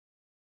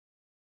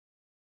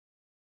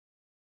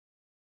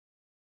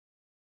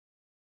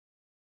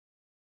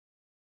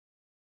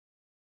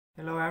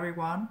Hello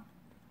everyone.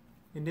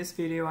 In this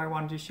video I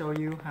want to show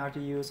you how to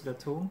use the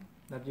tool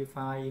that you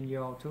find in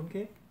your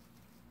toolkit.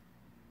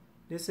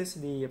 This is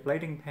the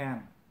blading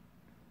pen,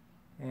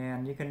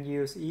 and you can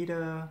use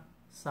either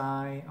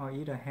side or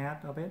either head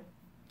of it.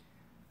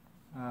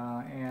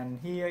 And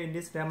here in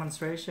this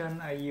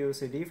demonstration I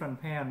use a different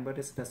pen, but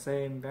it's the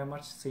same, very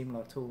much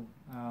similar tool.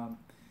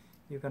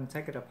 You can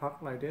take it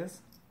apart like this,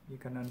 you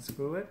can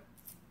unscrew it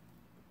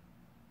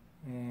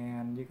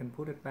and you can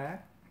put it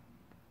back.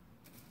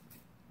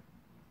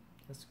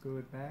 Just screw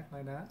it back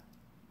like that.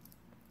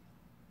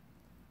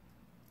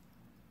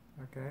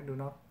 Okay, do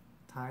not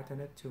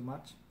tighten it too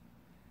much.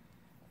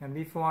 And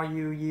before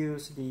you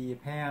use the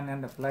pen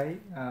and the blade,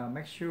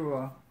 make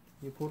sure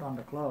you put on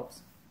the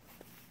gloves.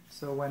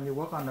 So when you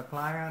work on the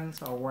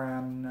clients or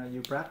when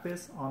you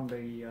practice on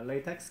the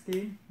latex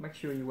skin, make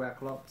sure you wear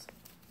gloves.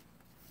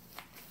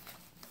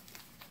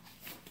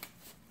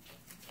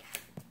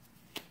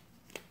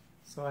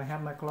 So I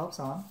have my gloves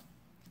on,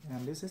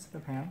 and this is the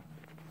pen.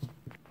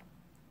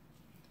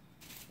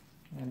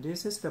 And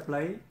this is the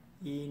blade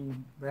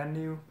in brand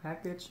new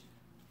package.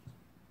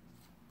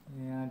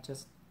 And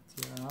just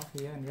tear off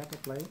here and get the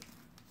blade.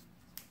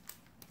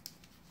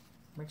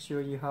 Make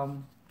sure you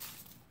hum.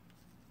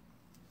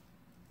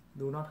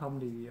 Do not hum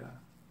the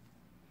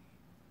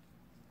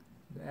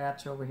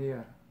edge over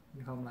here.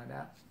 You hum like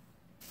that.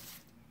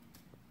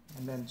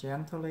 And then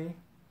gently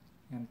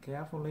and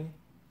carefully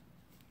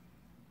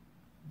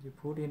you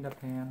put in the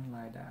pen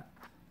like that.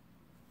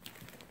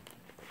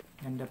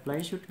 And the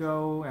blade should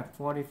go at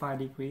 45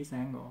 degrees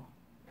angle.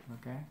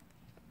 Okay.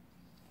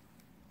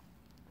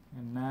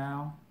 And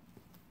now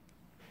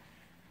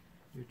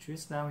you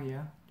twist down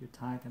here, you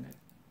tighten it.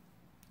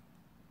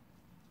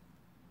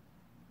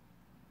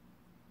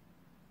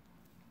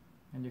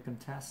 And you can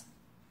test.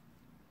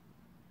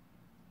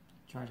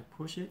 Try to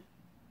push it.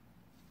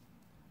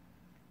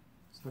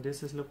 So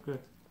this is look good.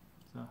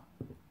 So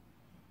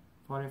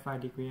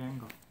 45-degree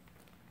angle.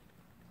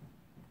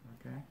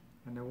 Okay.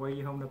 And the way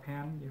you hold the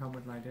pen, you hold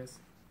it like this.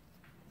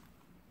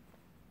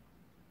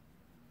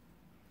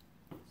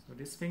 So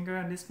this finger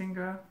and this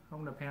finger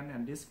hold the pen,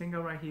 and this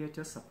finger right here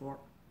just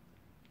support.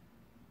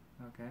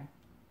 Okay.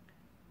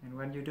 And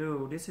when you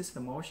do, this is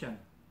the motion.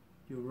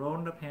 You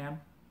roll the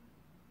pen,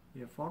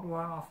 you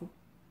forward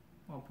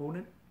or pull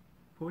it,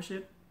 push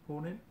it,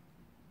 pull it,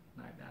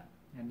 like that.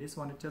 And this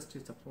one is just to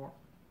support.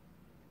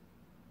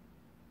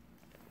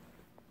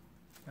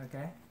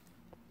 Okay.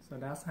 So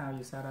that's how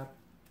you set up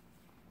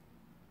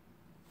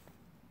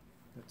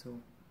the tool.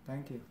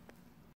 Thank you.